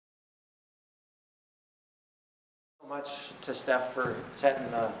much to Steph for setting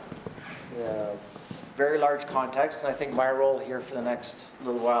the very large context, and I think my role here for the next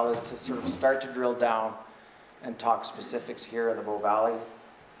little while is to sort of start to drill down and talk specifics here in the Bow Valley,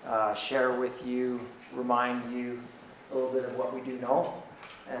 share with you, remind you a little bit of what we do know,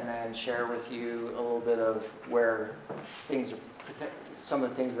 and then share with you a little bit of where things are, some of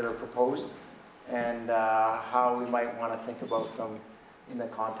the things that are proposed, and how we might want to think about them in the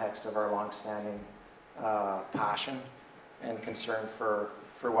context of our long-standing passion and concern for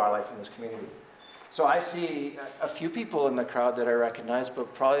wildlife in this community. So I see a few people in the crowd that I recognize,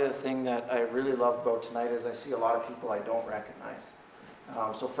 but probably the thing that I really love about tonight is I see a lot of people I don't recognize.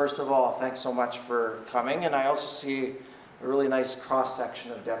 So first of all, thanks so much for coming, and I also see a really nice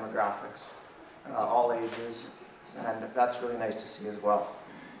cross-section of demographics, all ages, and that's really nice to see as well.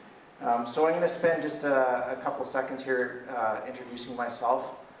 So I'm going to spend just a couple seconds here introducing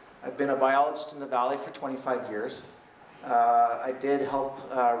myself. I've been a biologist in the Valley for 25 years. I did help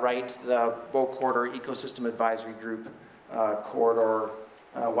write the Bow Corridor Ecosystem Advisory Group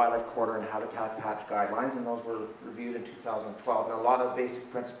Wildlife Corridor and Habitat Patch Guidelines, and those were reviewed in 2012. And a lot of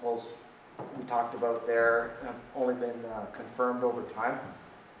basic principles we talked about there have only been confirmed over time.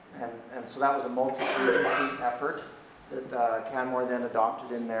 And so that was a multi-agency effort that Canmore then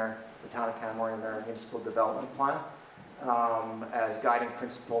adopted in the town of Canmore in their municipal development plan as guiding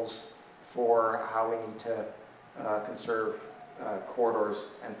principles for how we need to conserve corridors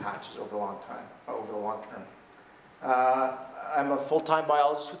and patches over the long term. I'm a full-time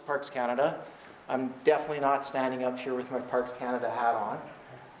biologist with Parks Canada. I'm definitely not standing up here with my Parks Canada hat on,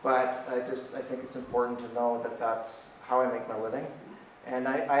 but I think it's important to know that that's how I make my living. And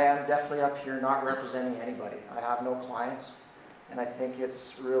I am definitely up here not representing anybody. I have no clients, and I think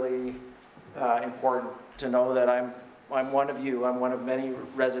it's really important to know that I'm one of you. I'm one of many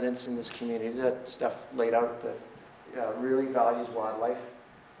residents in this community that Steph laid out that really values wildlife,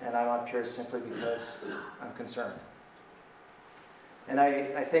 and I'm up here simply because I'm concerned. And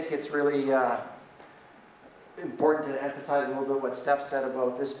I think it's really important to emphasize a little bit what Steph said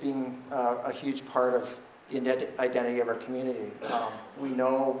about this being a huge part of the identity of our community. We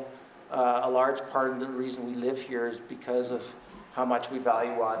know a large part of the reason we live here is because of how much we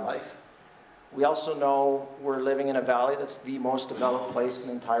value wildlife. We also know we're living in a valley that's the most developed place in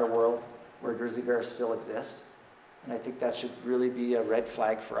the entire world where grizzly bears still exist. And I think that should really be a red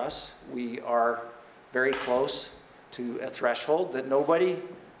flag for us. We are very close to a threshold that nobody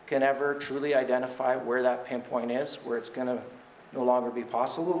can ever truly identify where that pinpoint is, where it's going to no longer be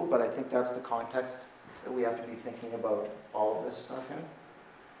possible, but I think that's the context that we have to be thinking about all of this stuff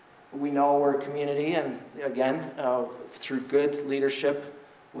in. We know we're a community, and again, through good leadership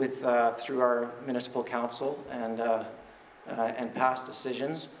through our municipal council and past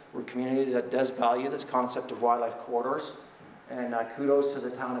decisions, we're a community that does value this concept of wildlife corridors. And kudos to the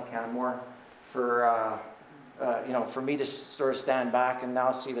town of Canmore for for me to sort of stand back and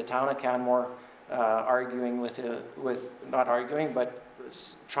now see the town of Canmore arguing not arguing, but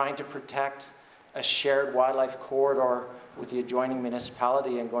trying to protect a shared wildlife corridor with the adjoining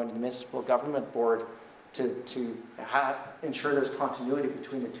municipality and going to the municipal government board to ensure there's continuity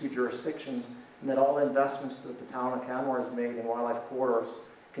between the two jurisdictions, and that all the investments that the town of Canmore has made in wildlife corridors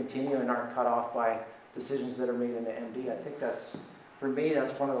continue and aren't cut off by decisions that are made in the MD. I think that's, for me,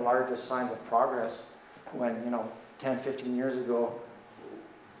 that's one of the largest signs of progress when, 10, 15 years ago,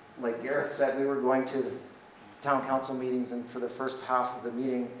 like Gareth said, we were going to town council meetings and for the first half of the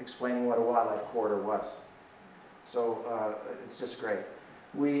meeting explaining what a wildlife corridor was. So it's just great.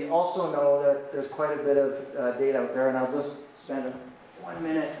 We also know that there's quite a bit of data out there, and I'll just spend 1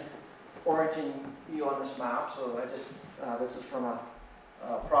 minute orienting you on this map. So this is from a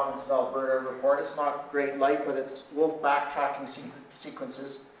Province of Alberta report. It's not great light, but it's wolf backtracking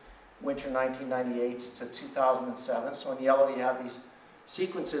sequences, winter 1998 to 2007. So in yellow you have these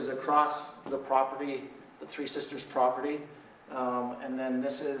sequences across the property, the Three Sisters property, and then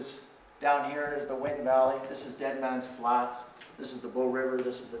this is, down here is the Winton Valley, this is Dead Man's Flats, this is the Bow River,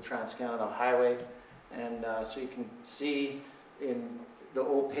 this is the Trans-Canada Highway, and so you can see in the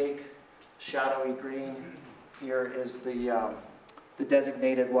opaque, shadowy green, here is the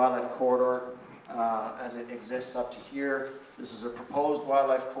designated wildlife corridor as it exists up to here. This is a proposed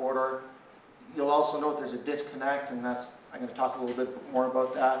wildlife corridor. You'll also note there's a disconnect, and I'm going to talk a little bit more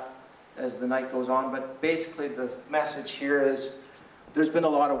about that as the night goes on, but basically the message here is there's been a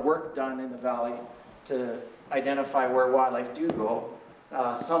lot of work done in the valley to identify where wildlife do go.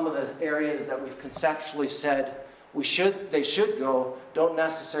 Some of the areas that we've conceptually said they should go don't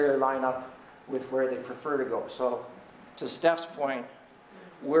necessarily line up with where they prefer to go. So to Steph's point,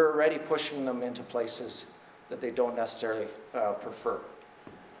 we're already pushing them into places that they don't necessarily prefer.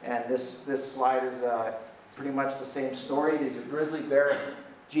 And this slide is pretty much the same story. These are grizzly bear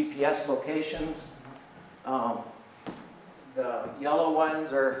GPS locations. The yellow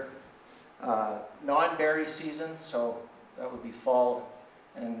ones are non-berry season, so that would be fall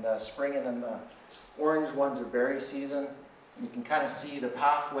and spring, and then the orange ones are berry season. And you can kind of see the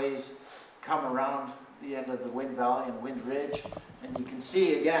pathways come around the end of the Wind Valley and Wind Ridge. And you can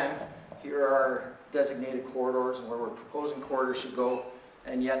see, again, here are designated corridors and where we're proposing corridors should go,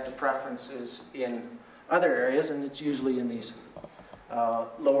 and yet the preference is in other areas, and it's usually in these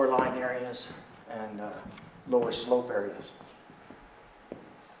lower lying areas and lower slope areas.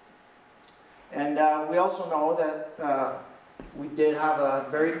 And we also know that we did have a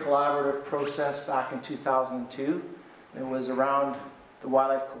very collaborative process back in 2002. It was around the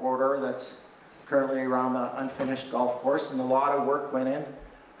wildlife corridor that's currently around the unfinished golf course, and a lot of work went in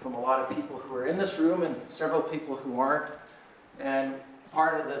from a lot of people who are in this room and several people who aren't. And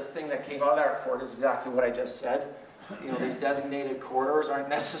part of the thing that came out of that report is exactly what I just said. You know, these designated corridors aren't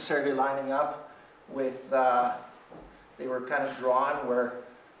necessarily lining up with, they were kind of drawn where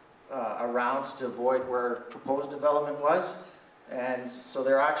around to avoid where proposed development was. And so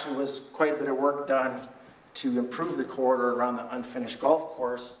there actually was quite a bit of work done to improve the corridor around the unfinished golf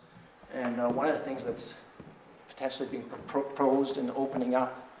course. And one of the things that's potentially being proposed in opening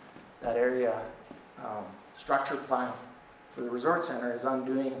up that area structure plan for the resort center is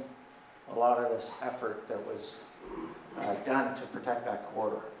undoing a lot of this effort that was done to protect that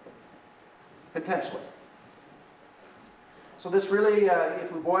corridor, potentially. So this really,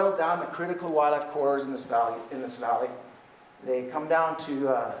 if we boil down the critical wildlife corridors in this valley, they come down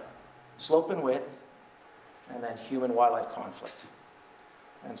to slope and width, and then human-wildlife conflict.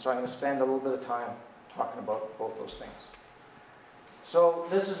 And so I'm going to spend a little bit of time talking about both those things. So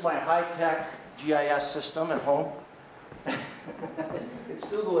this is my high-tech GIS system at home. It's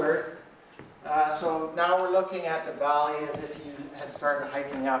Google Earth. So now we're looking at the valley as if you had started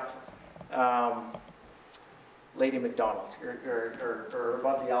hiking up Lady McDonald, or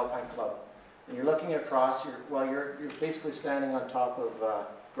above the Alpine Club. And you're looking across, you're basically standing on top of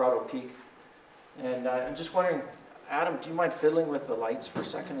Grotto Peak. And I'm just wondering, Adam, do you mind fiddling with the lights for a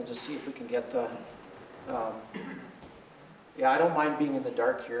second and just see if we can get the... yeah, I don't mind being in the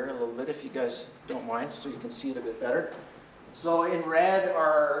dark here a little bit if you guys don't mind, so you can see it a bit better. So in red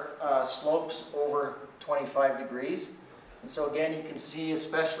are slopes over 25 degrees. And so again, you can see,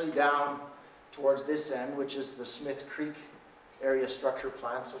 especially down towards this end, which is the Smith Creek area structure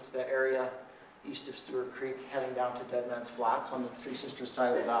plan. So it's the area east of Stewart Creek heading down to Dead Man's Flats on the Three Sisters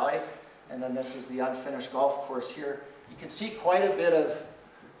side of the valley. And then this is the unfinished golf course here. You can see quite a bit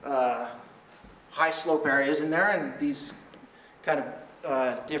of high slope areas in there, and these kind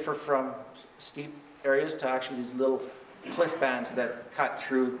of differ from steep areas to actually these little cliff bands that cut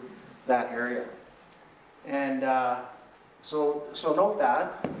through that area. And so note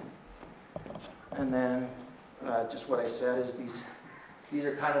that. And then just what I said is these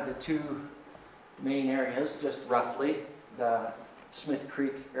are kind of the two main areas, just roughly. The Smith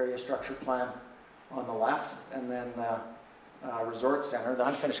Creek area structure plan on the left, and then the resort center, the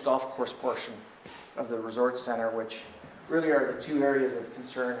unfinished golf course portion of the resort center, which really are the two areas of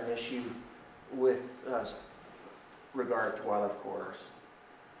concern and issue with regard to wildlife corridors.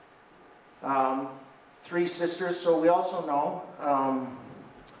 Three Sisters, so we also know,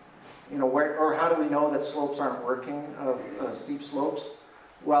 you know, where, or how do we know that slopes aren't working, of steep slopes?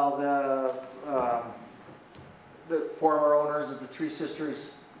 Well, the former owners of the Three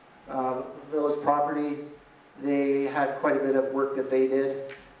Sisters village property, they had quite a bit of work that they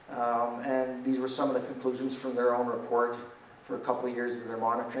did, and these were some of the conclusions from their own report for a couple of years of their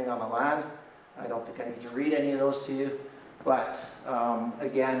monitoring on the land. I don't think I need to read any of those to you, but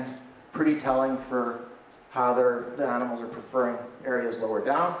again, pretty telling for how the animals are preferring areas lower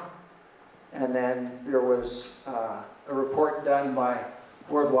down. And then there was a report done by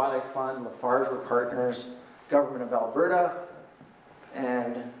World Wildlife Fund, Lafarge were partners, Government of Alberta,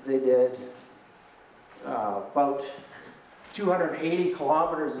 and they did about 280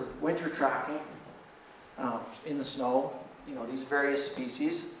 kilometers of winter tracking in the snow, you know, these various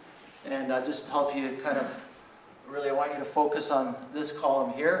species. And just to help you kind of, really I want you to focus on this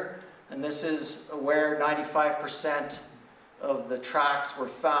column here. And this is where 95% of the tracks were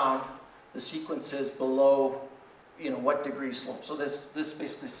found, the sequences below, you know, what degree slope. So this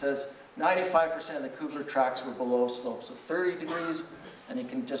basically says 95% of the cougar tracks were below slopes of 30 degrees, and you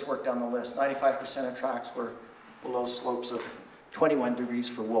can just work down the list. 95% of tracks were below slopes of 21 degrees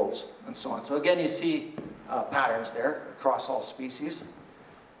for wolves, and so on. So again, you see patterns there across all species.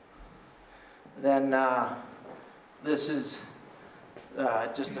 Then This is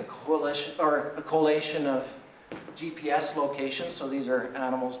just a collation of GPS locations. So these are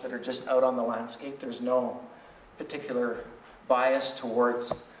animals that are just out on the landscape. There's no particular bias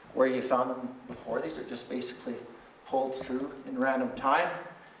towards where you found them before. These are just basically pulled through in random time.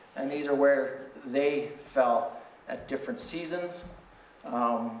 And these are where they fell at different seasons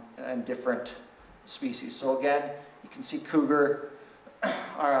and different species. So again, you can see cougar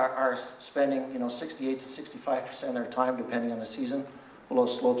are spending 68 to 65% of their time, depending on the season, below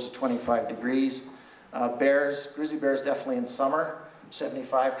slopes of 25 degrees. Bears, grizzly bears definitely in summer,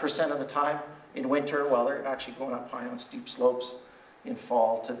 75% of the time. In winter, well, they're actually going up high on steep slopes. In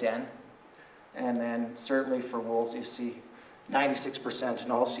fall to den. And then certainly for wolves, you see 96%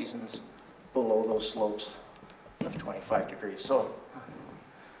 in all seasons below those slopes of 25 degrees. So,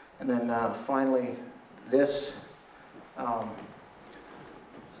 and then finally, this,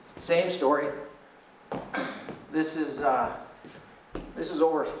 same story. This is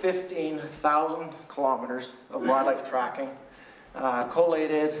over 15,000 kilometers of wildlife tracking,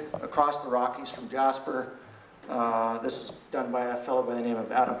 collated across the Rockies from Jasper. This is done by a fellow by the name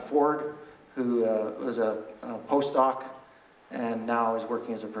of Adam Ford, who was a postdoc and now is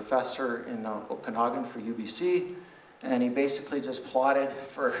working as a professor in Okanagan for UBC. And he basically just plotted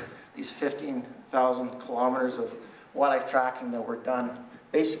for these 15,000 kilometers of wildlife tracking that were done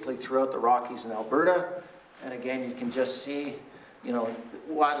basically throughout the Rockies in Alberta. And again, you can just see,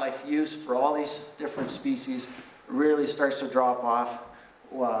 wildlife use for all these different species really starts to drop off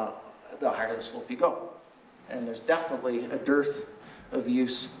the higher the slope you go. And there's definitely a dearth of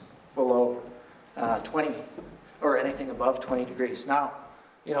use below 20, or anything above 20 degrees. Now,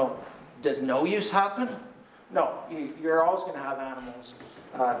 does no use happen? No, you're always going to have animals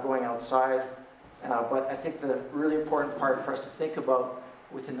going outside. But I think the really important part for us to think about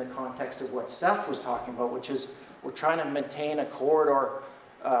within the context of what Steph was talking about, which is we're trying to maintain a corridor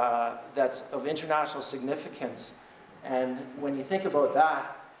that's of international significance. And when you think about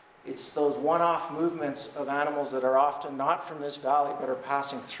that, it's those one-off movements of animals that are often not from this valley, but are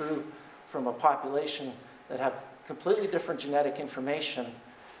passing through from a population that have completely different genetic information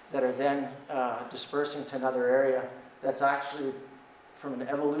that are then dispersing to another area. That's actually, from an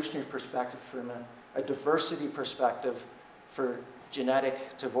evolutionary perspective, from a diversity perspective, for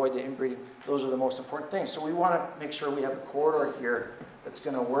genetic, to avoid the inbreeding, those are the most important things. So we want to make sure we have a corridor here that's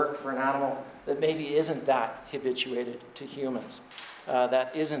going to work for an animal that maybe isn't that habituated to humans.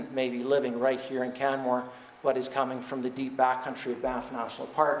 That isn't maybe living right here in Canmore, but is coming from the deep backcountry of Banff National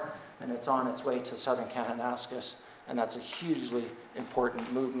Park, and it's on its way to southern Kananaskis, and that's a hugely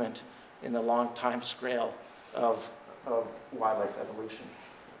important movement in the long time scale of wildlife evolution.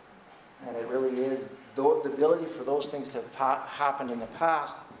 And it really is, the ability for those things to have happened in the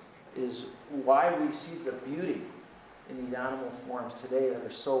past is why we see the beauty in these animal forms today that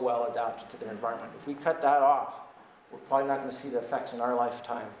are so well adapted to their environment. If we cut that off, we're probably not going to see the effects in our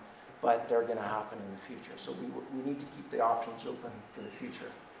lifetime, but they're going to happen in the future. So we need to keep the options open for the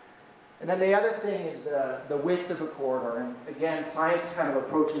future. And then the other thing is the width of a corridor. And again, science kind of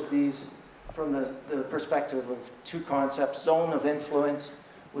approaches these from the perspective of two concepts: zone of influence,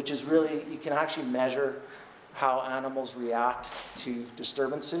 which is really, you can actually measure how animals react to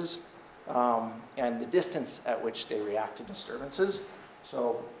disturbances, and the distance at which they react to disturbances.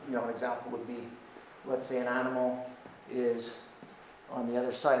 So, an example would be, let's say an animal is on the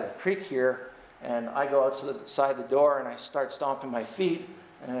other side of the creek here, and I go out to the side of the door and I start stomping my feet,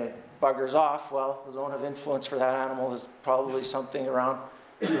 and it buggers off. Well, the zone of influence for that animal is probably something around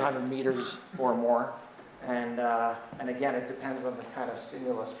 200 meters or more. And again, it depends on the kind of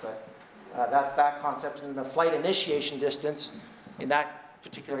stimulus, but that's that concept. And the flight initiation distance, in that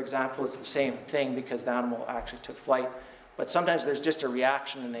particular example, is the same thing because the animal actually took flight. But sometimes there's just a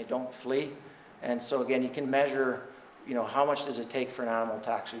reaction and they don't flee. And so again, you can measure, how much does it take for an animal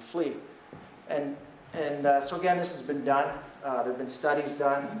to actually flee. And so again, this has been done. There have been studies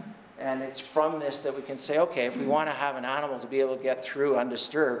done. And it's from this that we can say, okay, if we want to have an animal to be able to get through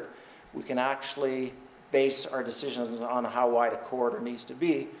undisturbed, we can actually base our decisions on how wide a corridor needs to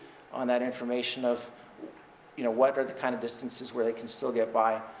be on that information of, what are the kind of distances where they can still get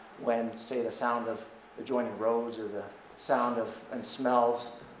by when, say, the sound of adjoining roads or the sound of and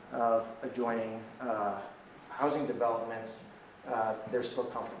smells of adjoining housing developments, they're still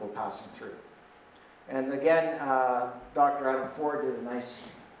comfortable passing through. And again, Dr. Adam Ford did a nice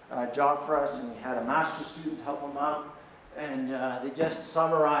job for us, and he had a master's student help him out, and they just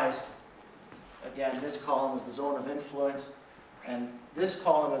summarized. Again, this column is the zone of influence, and this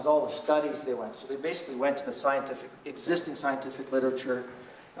column is all the studies they went. So they basically went to the existing scientific literature,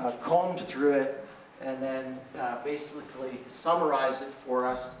 combed through it, and then basically summarized it for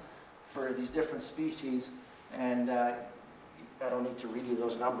us for these different species. And I don't need to read you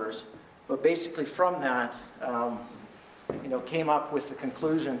those numbers, but basically from that, came up with the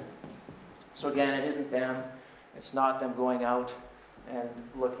conclusion. So again, it isn't them, it's not them going out and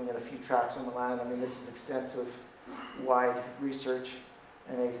looking at a few tracts on the land. I mean, this is extensive, wide research,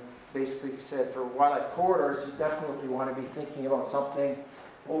 and they basically said for wildlife corridors, you definitely want to be thinking about something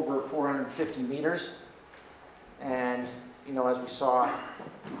over 450 meters. And, as we saw,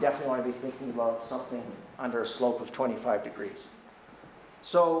 you definitely want to be thinking about something under a slope of 25 degrees.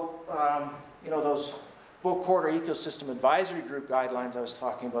 So, those Bow Corridor Ecosystem Advisory Group guidelines I was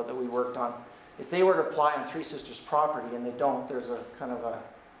talking about that we worked on, if they were to apply on Three Sisters property, and they don't, there's a kind of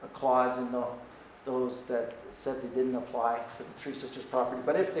a clause in those that said they didn't apply to the Three Sisters property.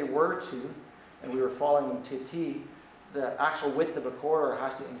 But if they were to, and we were following them to T, the actual width of a corridor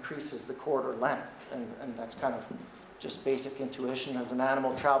has to increase as the corridor length. And that's kind of just basic intuition. As an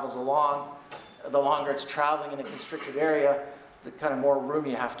animal travels along, the longer it's traveling in a constricted area, the kind of more room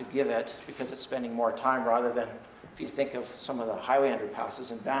you have to give it because it's spending more time, rather than if you think of some of the highway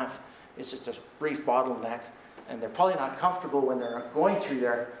underpasses in Banff, it's just a brief bottleneck, and they're probably not comfortable when they're going through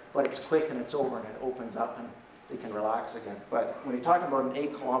there, but it's quick and it's over and it opens up and they can relax again. But when you're talking about an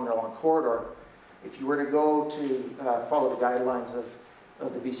 8-kilometer long corridor, if you were to go to follow the guidelines of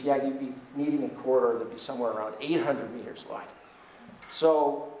the BCI, you'd be needing a corridor that'd be somewhere around 800 meters wide.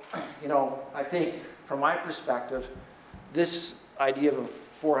 So, I think from my perspective, this idea of a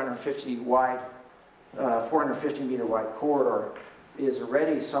 450 meter wide corridor is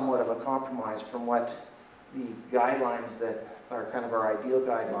already somewhat of a compromise from what the guidelines that are kind of our ideal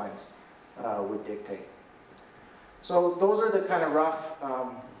guidelines would dictate. So those are the kind of rough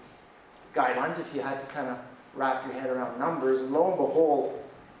guidelines if you had to kind of wrap your head around numbers. And lo and behold,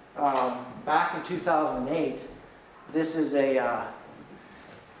 back in 2008, this is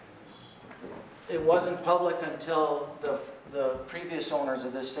it wasn't public until the previous owners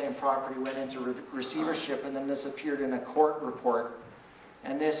of this same property went into receivership, and then this appeared in a court report.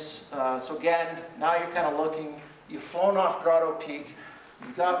 And this, so again, now you're kind of looking, you've flown off Grotto Peak,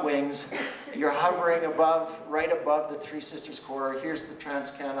 you've got wings, you're hovering right above the Three Sisters corridor. Here's the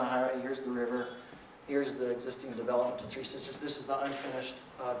Trans-Canada Highway, here's the river, here's the existing development to Three Sisters. This is the unfinished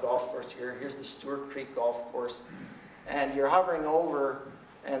golf course here. Here's the Stewart Creek golf course. And you're hovering over,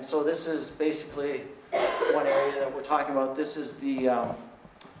 and so this is basically one area that we're talking about. This is the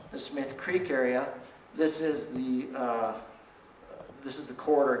Smith Creek area. This is the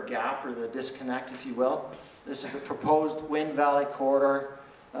corridor gap, or the disconnect, if you will. This is the proposed Wind Valley corridor.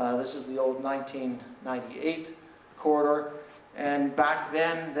 This is the old 1998 corridor. And back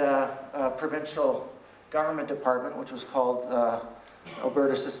then, the provincial government department, which was called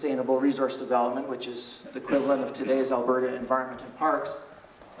Alberta Sustainable Resource Development, which is the equivalent of today's Alberta Environment and Parks,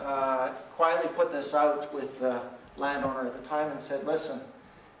 quietly put this out with the landowner at the time and said, listen,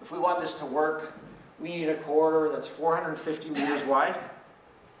 if we want this to work, we need a corridor that's 450 meters wide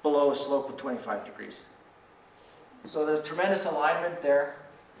below a slope of 25 degrees. So there's tremendous alignment there.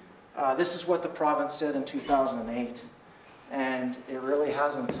 This is what the province said in 2008, and it really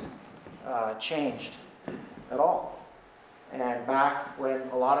hasn't changed at all. And back when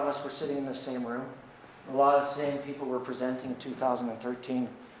a lot of us were sitting in the same room, a lot of the same people were presenting in 2013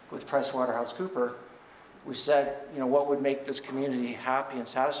 with PricewaterhouseCoopers, we said, what would make this community happy and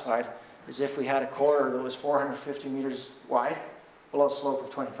satisfied is if we had a corridor that was 450 meters wide below a slope of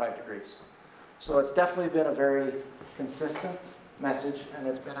 25 degrees. So it's definitely been a very consistent message, and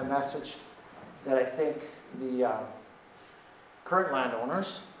it's been a message that I think the current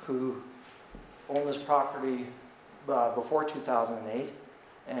landowners who own this property before 2008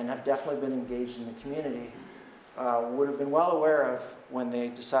 and have definitely been engaged in the community would have been well aware of when they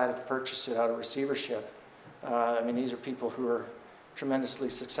decided to purchase it out of receivership. I mean, these are people who are tremendously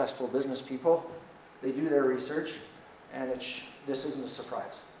successful business people. They do their research, and this isn't a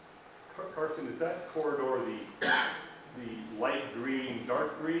surprise. Karsten, is that corridor the light green,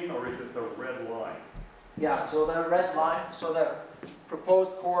 dark green, or is it the red line? Yeah, so the red line, so the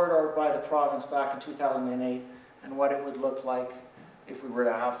proposed corridor by the province back in 2008, and what it would look like if we were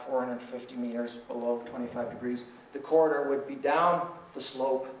to have 450 meters below 25 degrees. The corridor would be down the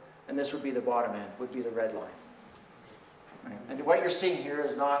slope, and this would be the bottom end, would be the red line. And what you're seeing here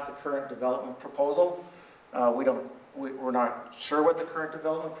is not the current development proposal. We're not sure what the current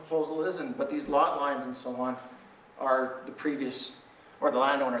development proposal is, but these lot lines and so on are the previous, or the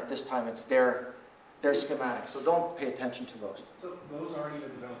landowner at this time, it's their schematic. So don't pay attention to those. So those aren't even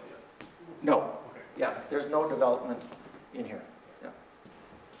developed yet? No. Okay. Yeah, there's no development in here. Yeah.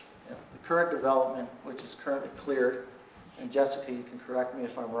 Yeah. The current development, which is currently cleared, and Jessica, you can correct me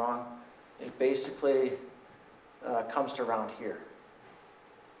if I'm wrong, it basically comes to around here.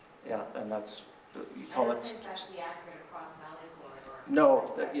 Yeah, and that's, you call it... I don't think that's the accurate across-valley corridor.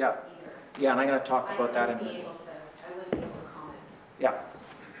 No, yeah. Either. Yeah, and I'm going to talk about that in a minute. I wouldn't be able to comment. Yeah.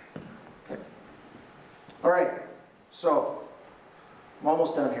 Okay. All right, so I'm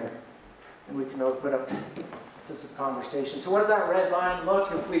almost done here, and we can open up to some conversation. So what does that red line look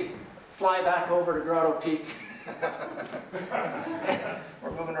if we fly back over to Grotto Peak?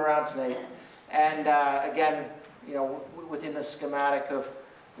 We're moving around tonight. And again, you know, within the schematic of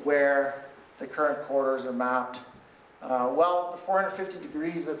where the current corridors are mapped, well, the 450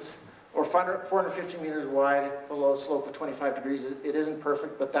 degrees or 450 meters wide below a slope of 25 degrees, it isn't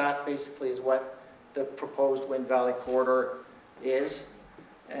perfect, but that basically is what the proposed Wind Valley corridor is.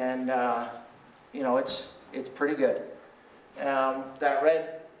 And, you know, it's pretty good.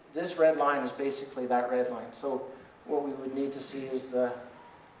 This red line is basically that red line. So what we would need to see is the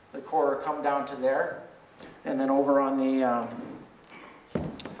corridor come down to there, and then over on the,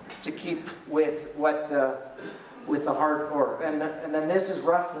 to keep with what with the hard core. And then this is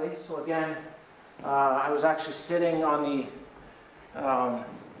roughly, so again, I was actually sitting on the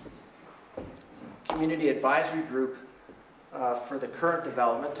community advisory group for the current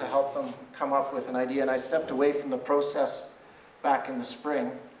development to help them come up with an idea. And I stepped away from the process back in the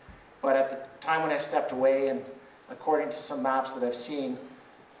spring. But at the time when I stepped away, and according to some maps that I've seen,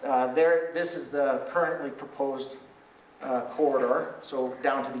 this is the currently proposed corridor, so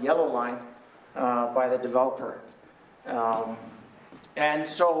down to the yellow line by the developer. And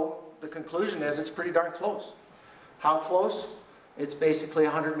so the conclusion is it's pretty darn close. How close? It's basically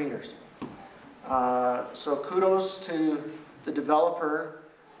 100 meters. So kudos to the developer,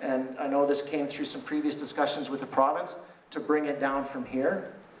 and I know this came through some previous discussions with the province, to bring it down from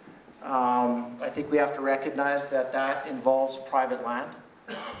here. I think we have to recognize that that involves private land.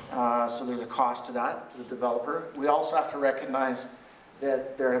 So there's a cost to that, to the developer. We also have to recognize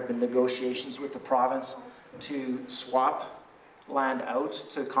that there have been negotiations with the province to swap land out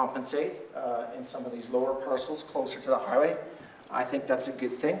to compensate in some of these lower parcels closer to the highway. I think that's a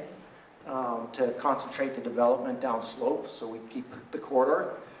good thing, to concentrate the development down slope so we keep the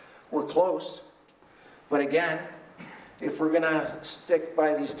corridor. We're close, but again, if we're going to stick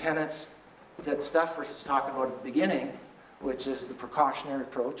by these tenets that Steph was talking about at the beginning, which is the precautionary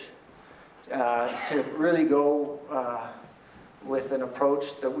approach, to really go with an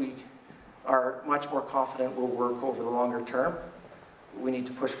approach that we are much more confident will work over the longer term, we need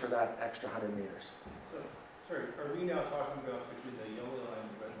to push for that extra 100 meters. So, sorry, are we now talking about between the yellow line and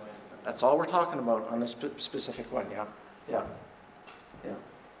the red line? That's all we're talking about on this specific one, yeah. Yeah. Yeah.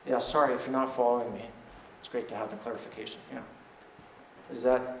 Yeah, sorry if you're not following me. It's great to have the clarification, yeah. Is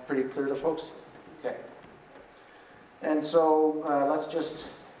that pretty clear to folks? Okay. And so let's just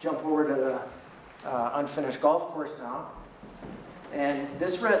jump over to the unfinished golf course now. And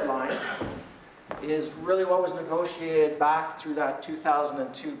this red line is really what was negotiated back through that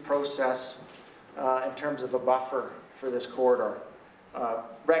 2002 process in terms of a buffer for this corridor,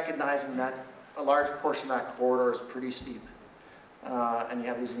 recognizing that a large portion of that corridor is pretty steep, and you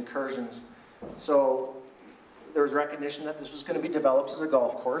have these incursions. So there was recognition that this was going to be developed as a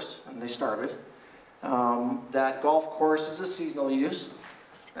golf course, and they started. That golf course is a seasonal use,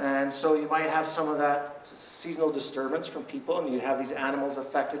 and so you might have some of that seasonal disturbance from people, and you have these animals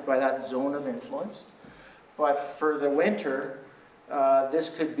affected by that zone of influence. But for the winter, this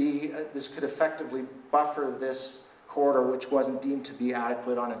could effectively buffer this corridor, which wasn't deemed to be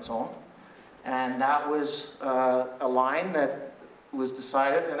adequate on its own. And that was a line that was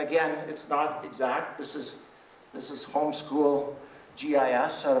decided. And again, it's not exact. This is homeschool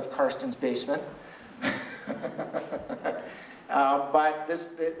GIS out of Karsten's basement. But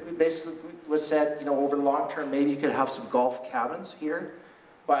this basically was said, you know, over the long term, maybe you could have some golf cabins here,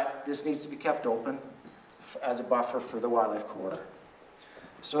 but this needs to be kept open as a buffer for the wildlife corridor.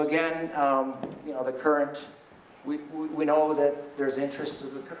 So again, you know, the current, we know that there's interest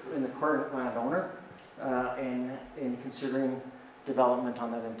in the current landowner in considering development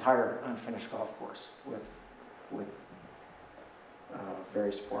on that entire unfinished golf course with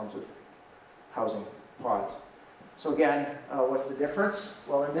various forms of housing pods. So again, what's the difference?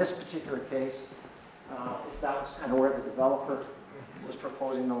 Well, in this particular case, that's kind of where the developer was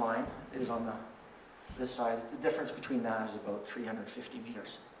proposing the line, is on this side. The difference between that is about 350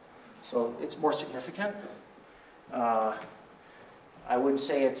 meters. So it's more significant. I wouldn't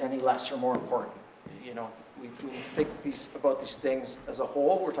say it's any less or more important. You know, we think about these things as a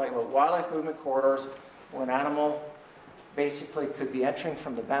whole. We're talking about wildlife movement corridors. We're an animal basically could be entering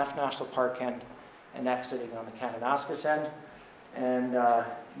from the Banff National Park end and exiting on the Kananaskis end. And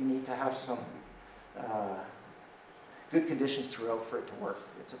you need to have some good conditions throughout for it to work.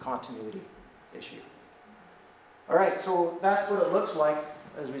 It's a continuity issue. All right, so that's what it looks like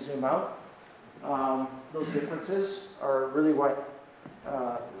as we zoom out. Those differences are really what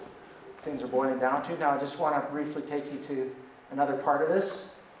things are boiling down to. Now I just want to briefly take you to another part of this.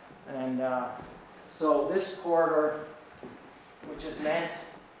 And so this corridor, which is meant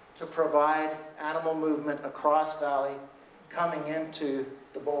to provide animal movement across valley, coming into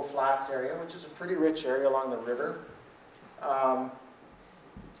the Bow Flats area, which is a pretty rich area along the river.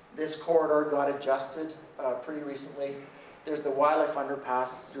 This corridor got adjusted pretty recently. There's the wildlife underpass,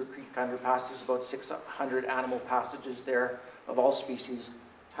 Stewart Creek underpass. There's about 600 animal passages there of all species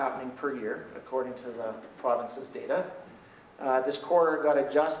happening per year, according to the province's data. This corridor got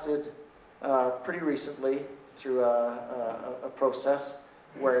adjusted pretty recently through a process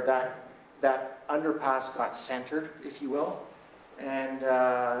where that underpass got centered, if you will, and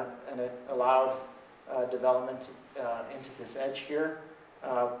it allowed development into this edge here,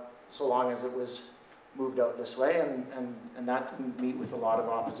 so long as it was moved out this way, and that didn't meet with a lot of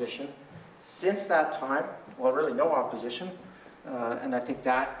opposition. Since that time, well, really no opposition, and I think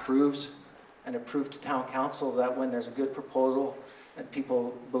that proves, and it proved to town council that when there's a good proposal and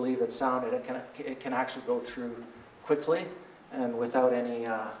people believe it's sound, it can actually go through quickly and without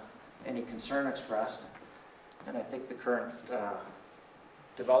any concern expressed. And I think the current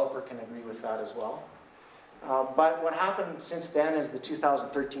developer can agree with that as well. But what happened since then is the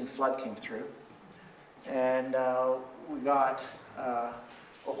 2013 flood came through, and we got a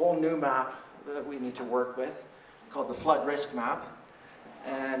whole new map that we need to work with called the flood risk map.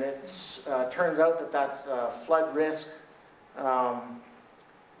 And it turns out that flood risk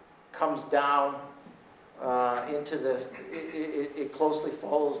comes down into the, it closely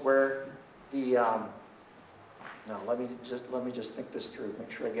follows where the, now let me just think this through,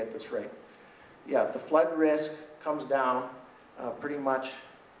 make sure I get this right. Yeah, the flood risk comes down pretty much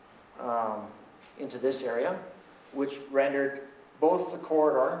into this area, which rendered both the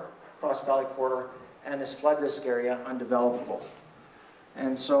corridor, Cross Valley corridor, and this flood risk area undevelopable.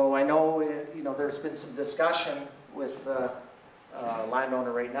 And so I know, there's been some discussion with the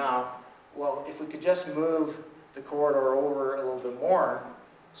landowner right now. Well, if we could just move the corridor over a little bit more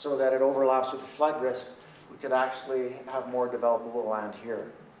so that it overlaps with the flood risk, we could actually have more developable land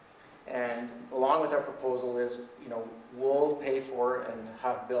here. And along with our proposal is, we'll pay for and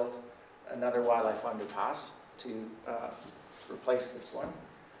have built another wildlife underpass to replace this one.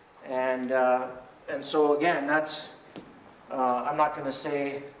 And so again, that's, I'm not going to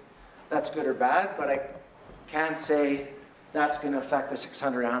say that's good or bad, but I can say that's going to affect the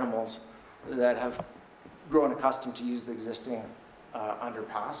 600 animals that have grown accustomed to use the existing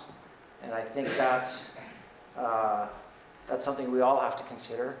underpass. And I think that's something we all have to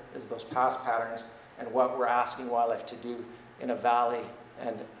consider, is those past patterns and what we're asking wildlife to do in a valley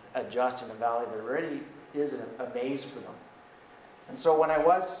and adjust in a valley that already is a maze for them. And so when I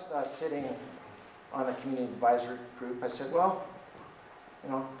was sitting on the community advisory group, I said, well,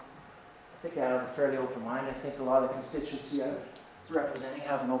 I think I have a fairly open mind. I think a lot of the constituency I was representing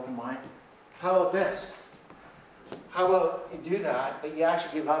have an open mind. How about this? How about you do that, but you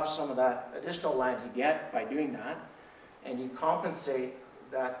actually give up some of that additional land you get by doing that, and you compensate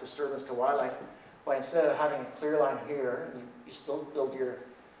that disturbance to wildlife by, instead of having a clear line here, you still build your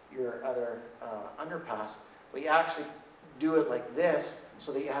other underpass, but you actually do it like this,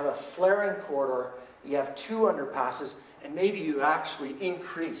 so that you have a flaring corridor, you have two underpasses, and maybe you actually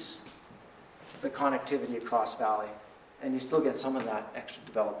increase the connectivity across valley, and you still get some of that extra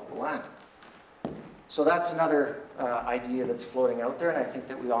developable land. So that's another idea that's floating out there, and I think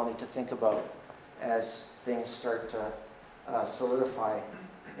that we all need to think about as things start to solidify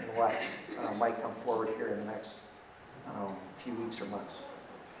in what might come forward here in the next few weeks or months.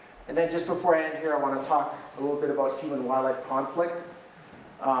 And then just before I end here, I want to talk a little bit about human-wildlife conflict.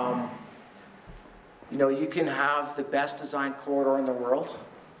 You can have the best designed corridor in the world,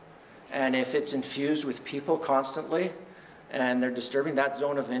 and if it's infused with people constantly, and they're disturbing that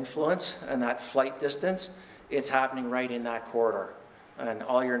zone of influence and that flight distance, it's happening right in that corridor, and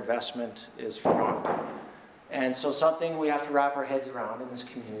all your investment is for naught. And so something we have to wrap our heads around in this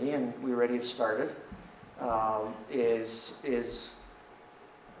community, and we already have started, is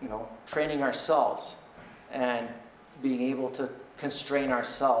training ourselves and being able to constrain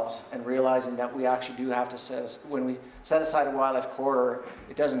ourselves and realizing that we actually do have to when we set aside a wildlife corridor,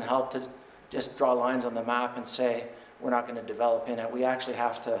 it doesn't help to just draw lines on the map and say we're not going to develop in it. We actually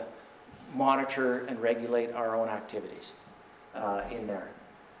have to monitor and regulate our own activities. in there.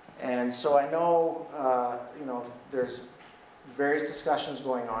 And so I know, you know, there's various discussions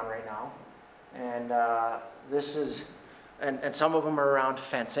going on right now, and this is, and some of them are around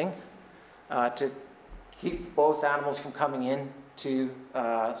fencing to keep both animals from coming in to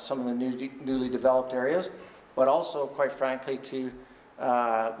some of the newly developed areas, but also, quite frankly, to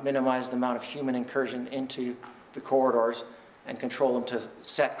minimize the amount of human incursion into the corridors and control them to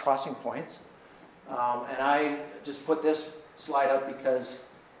set crossing points. And I just put this slide up because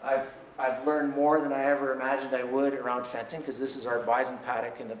I've learned more than I ever imagined I would around fencing, because this is our bison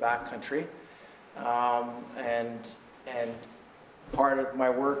paddock in the back country. And part of my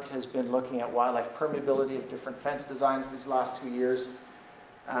work has been looking at wildlife permeability of different fence designs these last 2 years.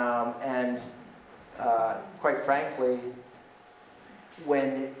 Quite frankly, when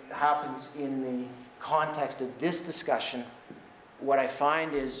it happens in the context of this discussion, what I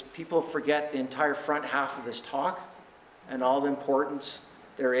find is people forget the entire front half of this talk and all the importance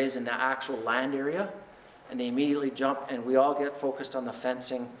there is in the actual land area, and they immediately jump, and we all get focused on the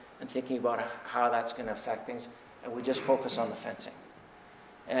fencing and thinking about how that's going to affect things, and we just focus on the fencing.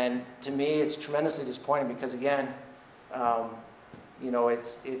 And to me, it's tremendously disappointing because, again, you know,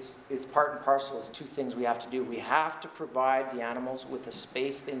 it's part and parcel. It's two things we have to do. We have to provide the animals with the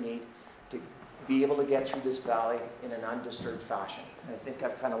space they need to be able to get through this valley in an undisturbed fashion. And I think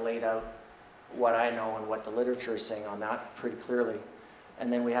I've kind of laid out what I know and what the literature is saying on that pretty clearly.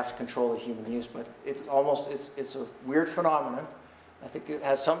 And then we have to control the human use. But it's almost, it's a weird phenomenon. I think it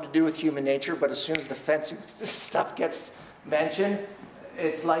has something to do with human nature, but as soon as the fencing stuff gets mentioned,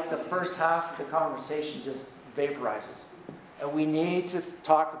 it's like the first half of the conversation just vaporizes. And we need to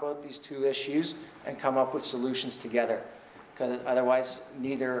talk about these two issues and come up with solutions together, because otherwise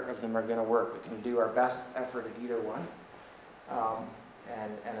neither of them are going to work. We can do our best effort at either one,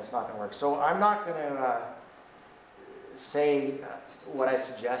 and it's not going to work. So I'm not going to say what I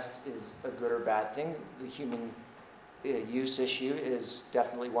suggest is a good or bad thing. The human use issue is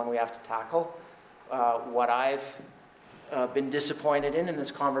definitely one we have to tackle. What I've been disappointed in this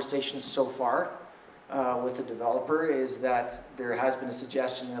conversation so far with the developer is that there has been a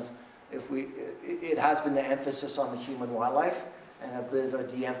suggestion of, it has been the emphasis on the human wildlife and a bit of a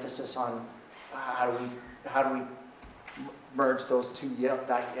de-emphasis on how do we merge those two,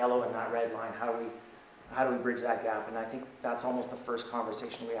 that yellow and that red line, how do we bridge that gap? And I think that's almost the first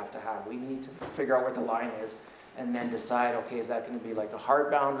conversation we have to have. We need to figure out where the line is and then decide, okay, is that going to be like a hard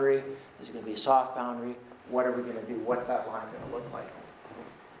boundary? Is it going to be a soft boundary? What are we going to do? What's that line going to look like?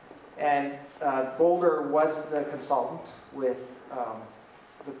 And Golder was the consultant with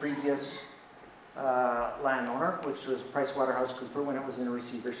the previous landowner, which was PricewaterhouseCoopers when it was in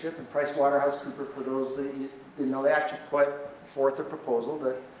receivership. And PricewaterhouseCoopers, for those that didn't know, they actually put forth a proposal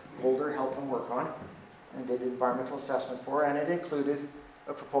that Golder helped them work on and did environmental assessment for, and it included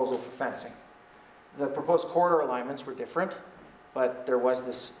a proposal for fencing. The proposed corridor alignments were different, but there was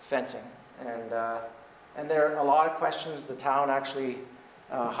this fencing. And there are a lot of questions. The town actually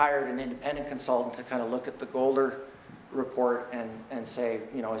hired an independent consultant to kind of look at the Golder report and say,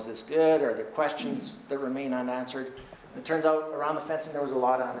 you know, is this good? Are there questions that remain unanswered? And it turns out around the fencing there was a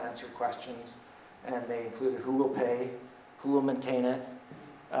lot of unanswered questions, and they included who will pay, who will maintain it.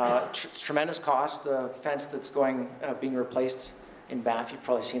 It's tremendous cost. The fence that's being replaced in Banff, you've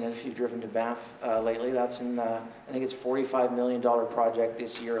probably seen it if you've driven to Banff lately. That's in, I think it's a $45 million project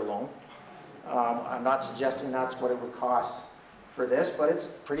this year alone. I'm not suggesting that's what it would cost for this, but it's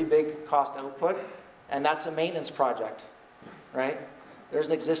pretty big cost output, and that's a maintenance project, right? There's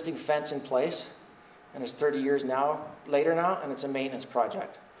an existing fence in place, and it's 30 years later now, and it's a maintenance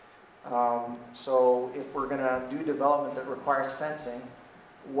project. So if we're going to do development that requires fencing,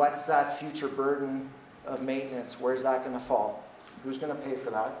 what's that future burden of maintenance? Where's that going to fall? Who's going to pay for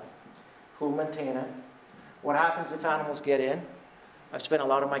that? Who will maintain it? What happens if animals get in? I've spent a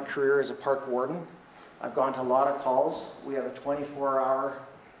lot of my career as a park warden. I've gone to a lot of calls. We have a 24-hour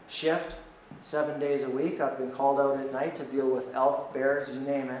shift, 7 days a week. I've been called out at night to deal with elk, bears, you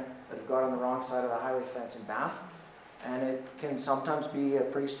name it, that have got on the wrong side of the highway fence in Banff. And it can sometimes be a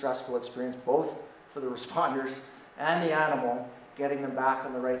pretty stressful experience, both for the responders and the animal, getting them back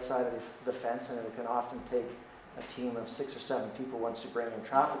on the right side of the fence, and it can often take a team of 6 or 7 people once you bring in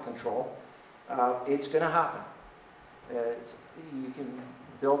traffic control. It's going to happen. You can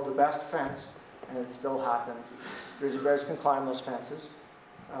build the best fence, and it still happens. Grizzly bears can climb those fences.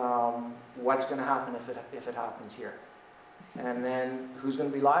 What's going to happen if it happens here? And then who's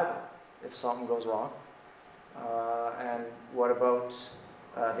going to be liable if something goes wrong? And what about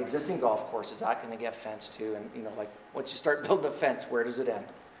the existing golf course? Is that going to get fenced too? And you know, like once you start building a fence, where does it end?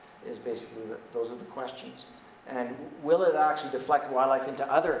 Is basically those are the questions. And will it actually deflect wildlife into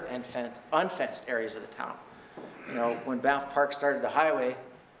other unfenced areas of the town? You know, when Banff Park started the highway,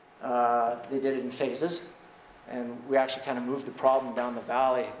 they did it in phases, and we actually kind of moved the problem down the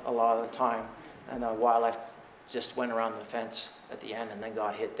valley a lot of the time, and wildlife just went around the fence at the end and then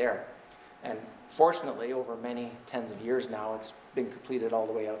got hit there. And fortunately, over many tens of years now, it's been completed all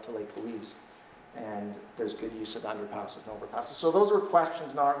the way out to Lake Louise, and there's good use of underpasses and overpasses. So those were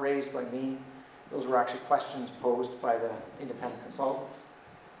questions not raised by me. Those were actually questions posed by the independent consultant.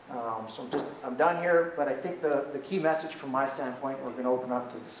 So I'm done here, but I think the key message from my standpoint, we're going to open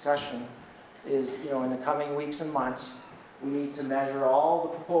up to discussion, is, you know, in the coming weeks and months, we need to measure all the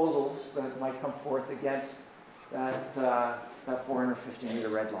proposals that might come forth against that 450-meter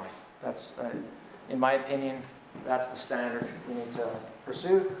red line. That's, in my opinion, that's the standard we need to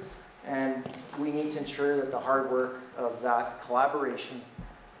pursue, and we need to ensure that the hard work of that collaboration,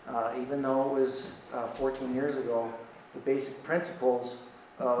 even though it was 14 years ago, the basic principles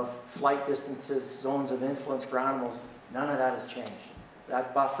of flight distances, zones of influence for animals, none of that has changed.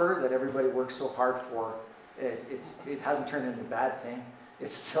 That buffer that everybody works so hard for, it hasn't turned into a bad thing.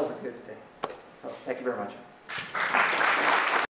 It's still a good thing. So thank you very much.